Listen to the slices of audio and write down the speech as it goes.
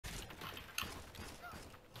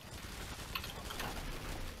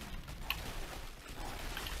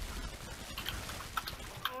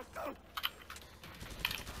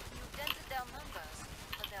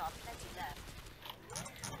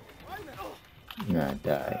Nah,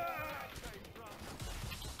 die.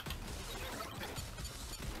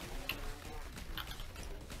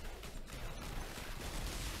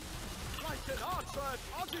 Like an archer at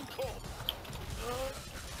Agincourt.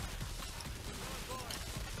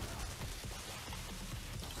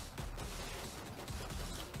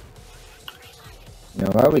 Now,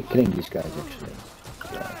 why are we killing these guys actually?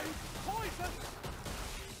 Yeah. Poison!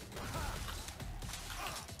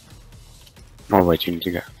 Oh wait, you need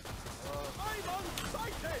to go. I'm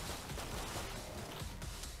unsighted!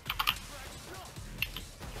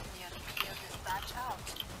 Nearly cleared this batch out.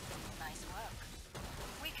 Nice work.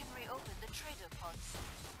 We can reopen the trader pods.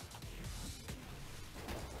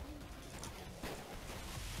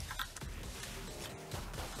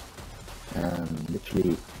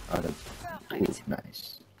 Literally out of. Ooh, Perfect.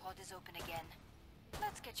 nice. Pod is open again.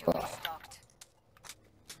 Let's get you Oh. restocked.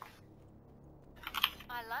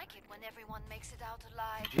 I like it when everyone makes it out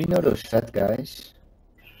alive. Do you know those fat guys?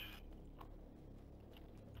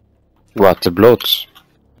 What, the bloats?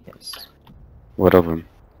 Yes. What of them?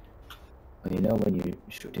 Well, you know when you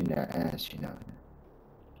shoot in their ass, you know.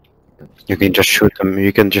 You can just shoot them.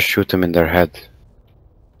 You can just shoot them in their head.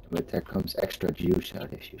 But there comes extra juice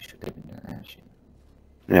out if you shoot them in their ass. You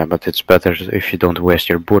know? Yeah, but it's better if you don't waste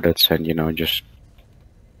your bullets and just.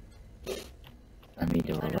 I mean,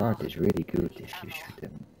 the reward is really good if you shoot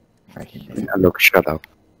them right in the Look, shut up.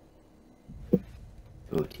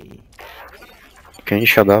 booty. Can you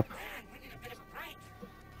shut up?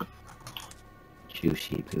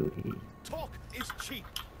 Juicy booty. Talk is cheap.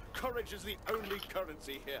 Courage is the only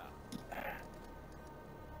currency here.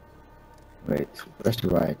 Wait, where's the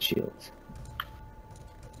riot shield?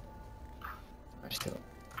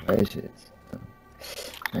 Where is it? Oh,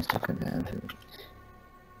 I still can have it.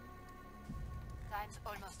 Time's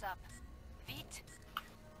almost up. Vite.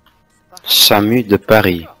 Samu de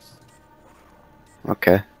Paris.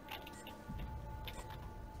 Okay.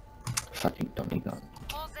 Fucking Tommy gun.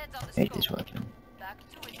 All Zeds on the Hate this scope. weapon. Back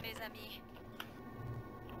to it, mes amis.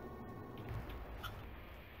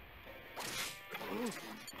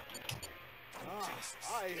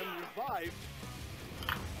 I am revived.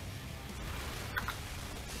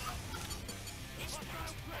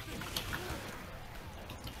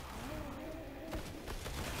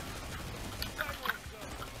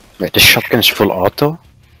 Wait, the shotgun's full auto?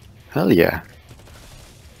 Hell yeah.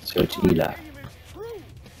 So it's Ela. Aim is true.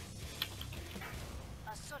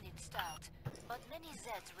 A solid start, but many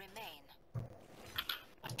Zeds remain.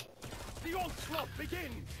 The onslaught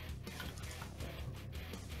begins.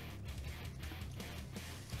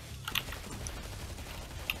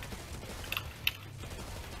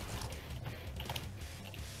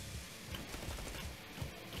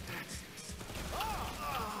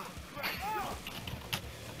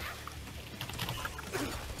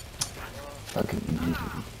 Fucking easy.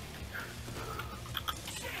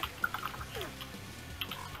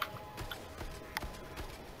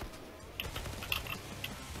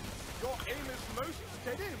 Your aim is most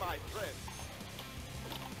steady, my friend.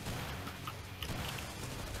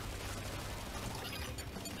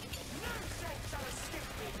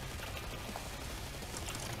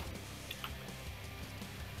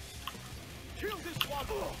 Kill this one!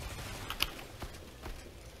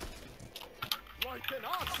 Like an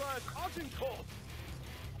archer at Agincourt!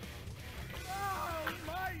 Ah,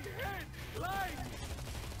 my head flames!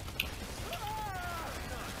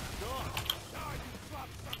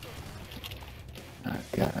 Oh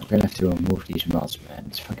god, I'm gonna have to remove these mods, man.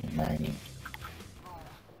 It's fucking lagging. Boom.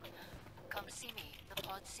 Come see me. The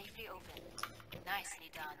pod's safely open.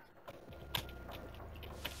 Nicely done.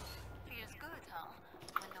 Feels good, huh?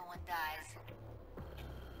 When no one dies.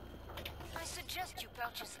 I suggest you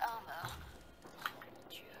purchase armor.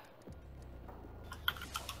 Dieu.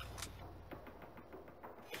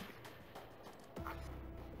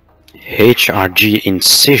 HRG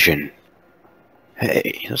Incision.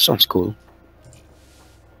 Hey, that sounds cool.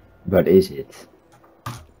 What is it?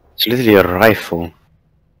 It's literally a rifle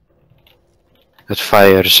that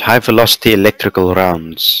fires high velocity electrical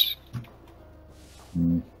rounds.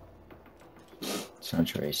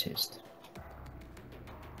 Sounds racist.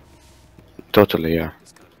 Totally, yeah.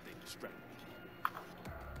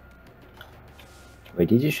 Wait,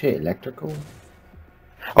 did you say electrical?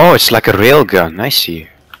 Oh, it's like a railgun, I see.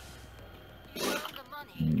 The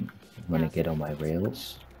money. Wanna get on my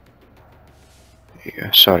rails?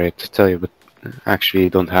 Yeah, sorry to tell you, but actually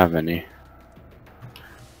don't have any.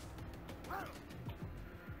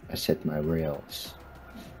 I set my rails.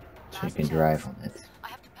 So you Last can chance. drive on it. I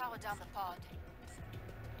have to power down the pod.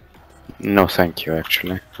 No, thank you.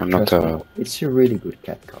 Actually, I'm not. Trust me, it's a really good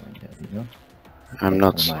cat calling that, you know? I'm Get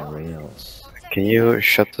not. on my rails. Protect Can you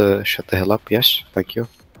shut the hell up? Yes, thank you.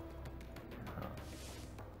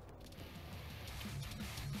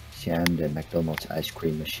 See, I'm the McDonald's ice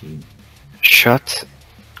cream machine. Shut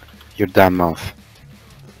your damn mouth.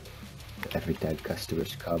 Every time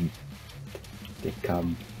customers come, they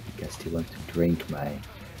come because they want to drink my.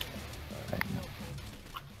 Alright, no.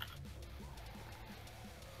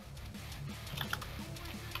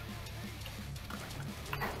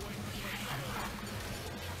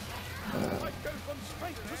 Go from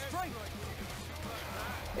strength to strength.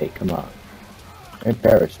 Hey, come on. We're in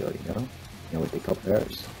Paris, though, you know? You know what they call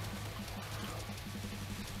Paris?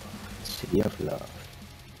 City of love.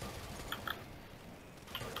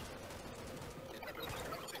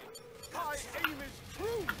 My aim is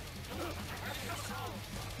true.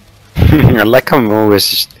 I like how I'm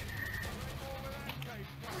always.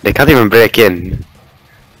 They can't even break in.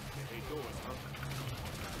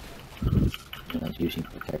 I'm not using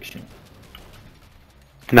protection.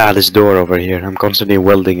 Nah, this door over here. I'm constantly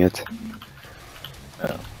welding it.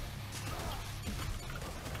 Oh.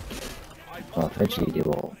 Well, eventually they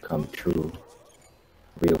will come through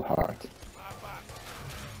real hard.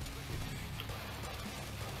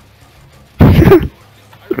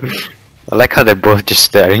 I like how they're both just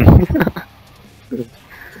staring. One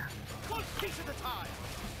piece at a time.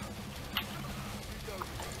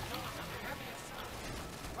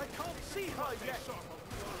 I can't see her yet.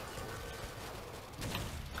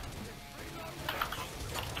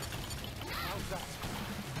 How's that?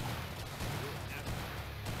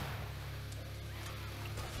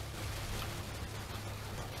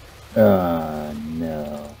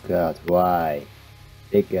 No. God, why?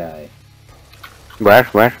 Big guy. Where?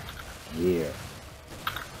 Where? Here.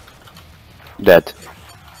 Dead.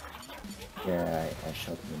 Yeah, I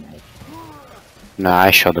shot him in the head. Nah,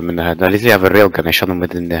 I shot him in the head. I literally have a railgun. I shot him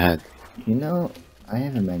within the head. You know, I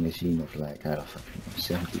have a magazine of like, I don't fucking know,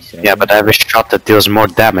 77. Yeah, but I have a shot that deals more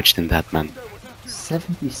damage than that, man.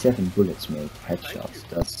 77 bullets make headshots.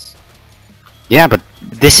 That's Yeah, but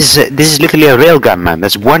this is literally a railgun, man.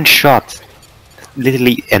 That's one shot.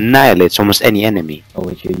 Literally annihilates almost any enemy. oh,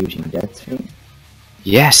 wait, you're using that thing?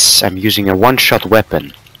 Yes, I'm using a one-shot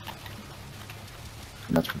weapon.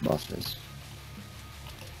 Not for bosses.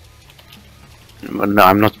 No,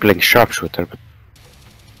 I'm not playing sharpshooter, but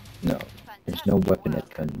No, there's no weapon that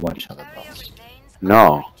can one-shot a boss.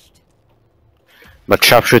 no. But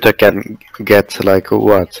sharpshooter can get like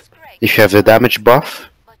what? If you have the damage buff,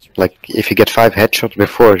 like if you get 5 headshots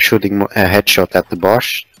before shooting a headshot at the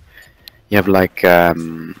boss, you have like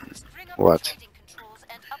what?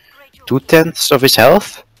 2/10 of his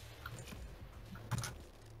health?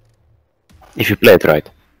 If you play it right.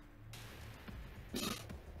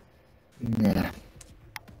 Nah.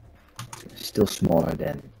 Still smaller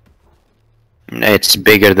than. It's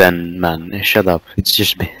bigger than, man, shut up.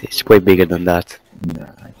 It's way bigger than that.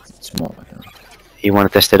 Nah, it's smaller than. You wanna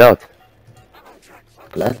test it out?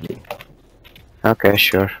 Gladly. Okay,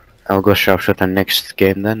 sure. I'll go sharpshooter next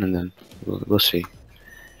game then, and then we'll see.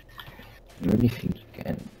 I really think you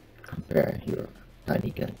can compare your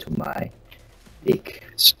tiny gun to my big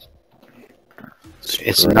It's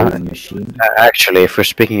spray not. machine. Actually, if we're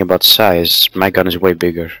speaking about size, my gun is way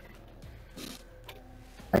bigger.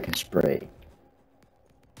 I can spray.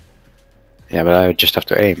 Yeah, but I just have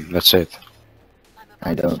to aim, that's it.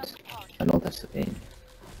 I don't. I don't have to aim.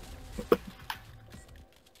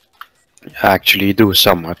 Actually, you do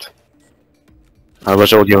somewhat.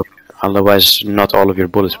 Otherwise, not all of your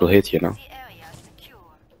bullets will hit, you know.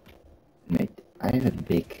 Mate, I have a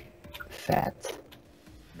big, fat.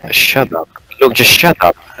 Shut up. Look, just shut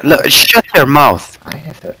up. Look, shut your mouth. I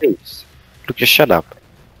have a. Please. Look, just shut up.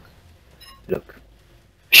 Look,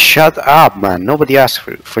 Shut up, man. Nobody asked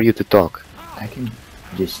for you to talk. I can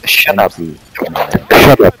just. Shut up. empty my.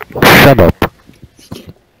 Shut up. Shut up.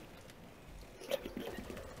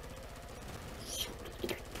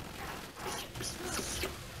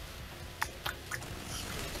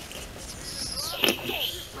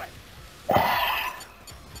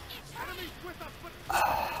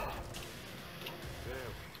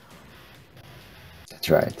 That's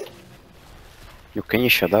right. Look, can you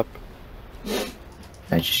shut up?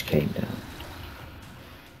 I just came down.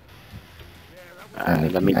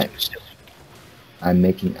 Let me. I'm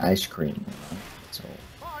making ice cream. You know? That's all.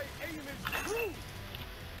 My aim is true. Needs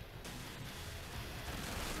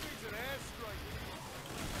an airstrike.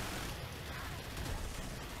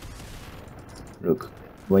 Look,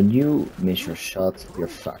 when you miss your shot, you're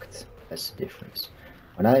fucked. That's the difference.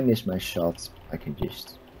 When I miss my shot, I can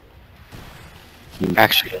just keep.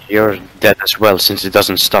 Actually, you're dead as well, since it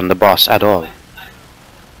doesn't stun the boss at all.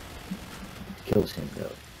 Kills him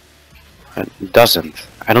though. It doesn't.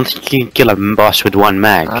 I don't think you can kill a boss with one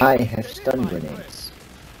mag. I have stun grenades.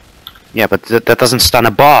 Yeah, but that doesn't stun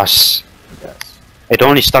a boss. It does. It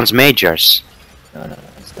only stuns majors. No,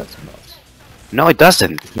 it stuns a boss. No, it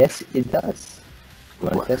doesn't. Yes, it does. You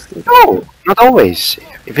wanna test it? No, not always.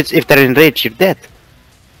 If they're enraged, you're dead.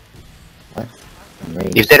 What?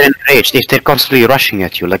 If they're enraged, if they're constantly rushing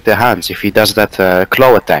at you, like the Hans, if he does that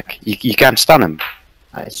claw attack, you can't stun him.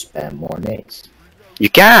 I spam more nades. You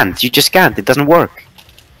can't. You just can't. It doesn't work.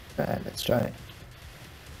 Let's try.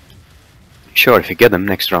 Sure, if you get them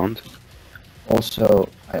next round. Also,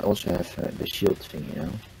 I also have the shield thing, you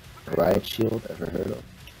know? The riot shield, ever heard of?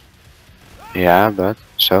 Yeah, but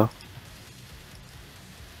so.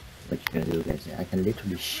 What you gonna do, guys? I can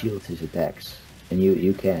literally shield his attacks, and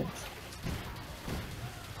you can't.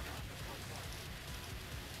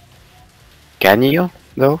 Can you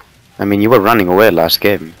though? I mean, you were running away last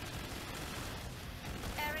game.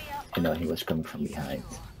 You know, he was coming from behind.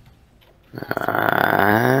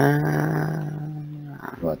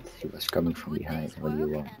 What? He was coming from behind. What do you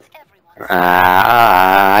want?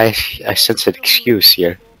 I sense an excuse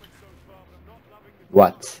here.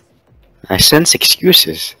 What? I sense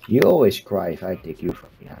excuses. You always cry if I take you from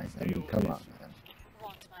behind. I mean, come on, man.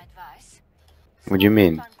 What do you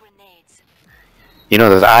mean? You know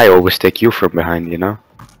that I always take you from behind, you know?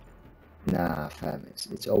 Nah, fam,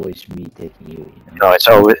 it's always me taking you, you know? No,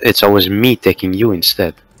 it's always me taking you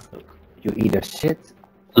instead. Look, you either sit...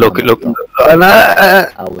 Look.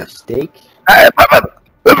 I will stake, and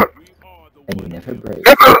you never break.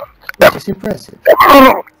 Which is impressive.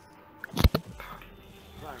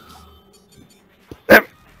 I'm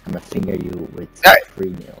gonna finger you with 3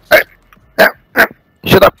 nails.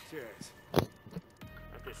 Shut up. Cheers. At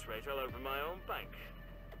this rate, I'll open my own bank.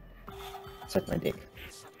 Suck my dick.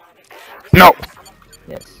 No!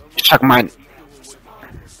 Yes. Suck mine.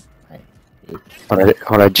 I dick.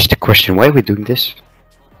 Alright, just a question. Why are we doing this?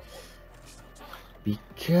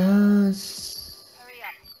 Because...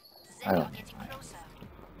 I don't know.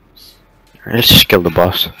 Let's just kill the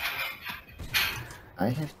boss. I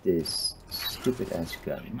have this stupid ass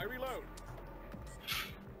gun. I reload.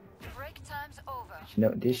 You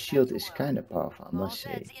know, this shield is kinda powerful, I must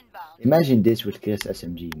say. Imagine this with Chris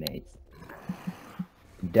SMG, mate.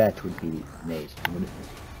 That would be amazing, wouldn't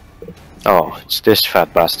it? Oh, it's this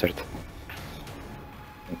fat bastard.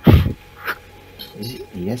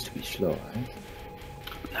 He has to be slow,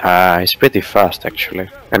 right? He's pretty fast actually.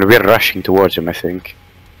 And we're rushing towards him, I think.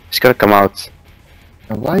 He's gonna come out.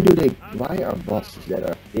 And why are bosses that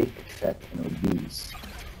are big, fat, and obese?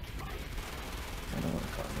 I don't want to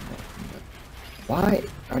call them that, but why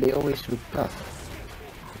are they always so tough?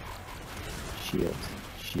 Shield.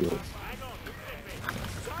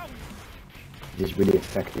 This is really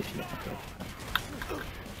effective, you know.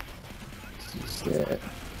 This is,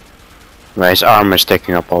 Well, his armor is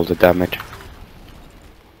taking up all the damage.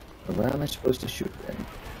 where am I supposed to shoot then?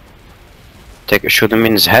 Shoot him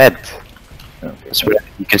in his head. Okay. That's where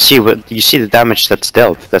you can see you see the damage that's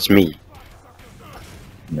dealt. That's me.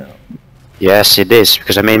 No. Yes, it is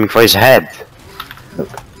because I'm aiming for his head. Look,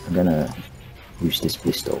 I'm gonna use this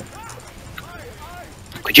pistol.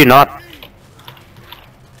 Could you not?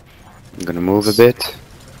 I'm gonna move a bit.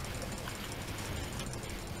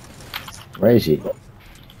 Where is he?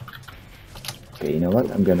 Okay, you know what?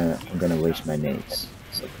 I'm gonna waste my nades.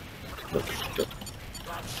 So, look.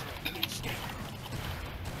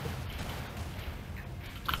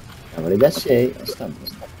 Now, what did I say? I stunned him.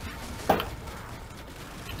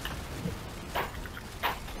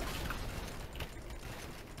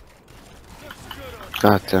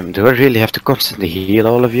 God damn, do I really have to constantly heal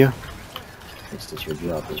all of you? Is this your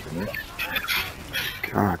job, isn't it?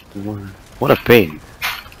 God, what a pain.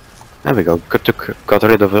 There we go, got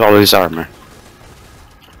rid of all his armor.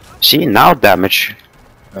 See, now damage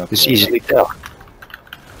is Okay. easily dealt.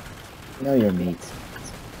 Now you're meat.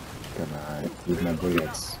 Come on, use my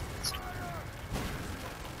bullets.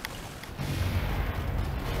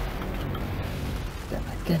 Damn,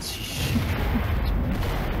 I can't see shit.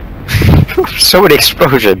 So many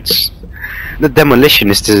explosions. The demolition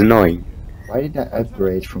is just annoying. Why did I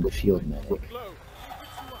upgrade from field medic?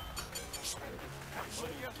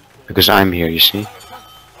 Because I'm here, you see.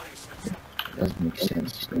 Doesn't make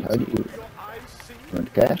sense. How do you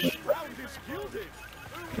want cash?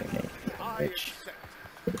 Okay, rich.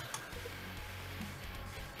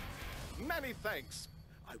 Many thanks.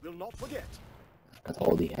 I will not forget. I've got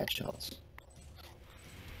all the headshots.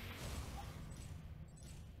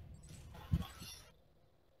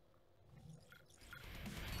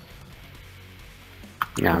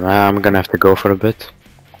 Yeah, I'm gonna have to go for a bit.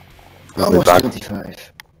 I'll be Almost back.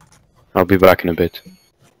 25. I'll be back in a bit.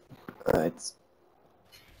 Alright.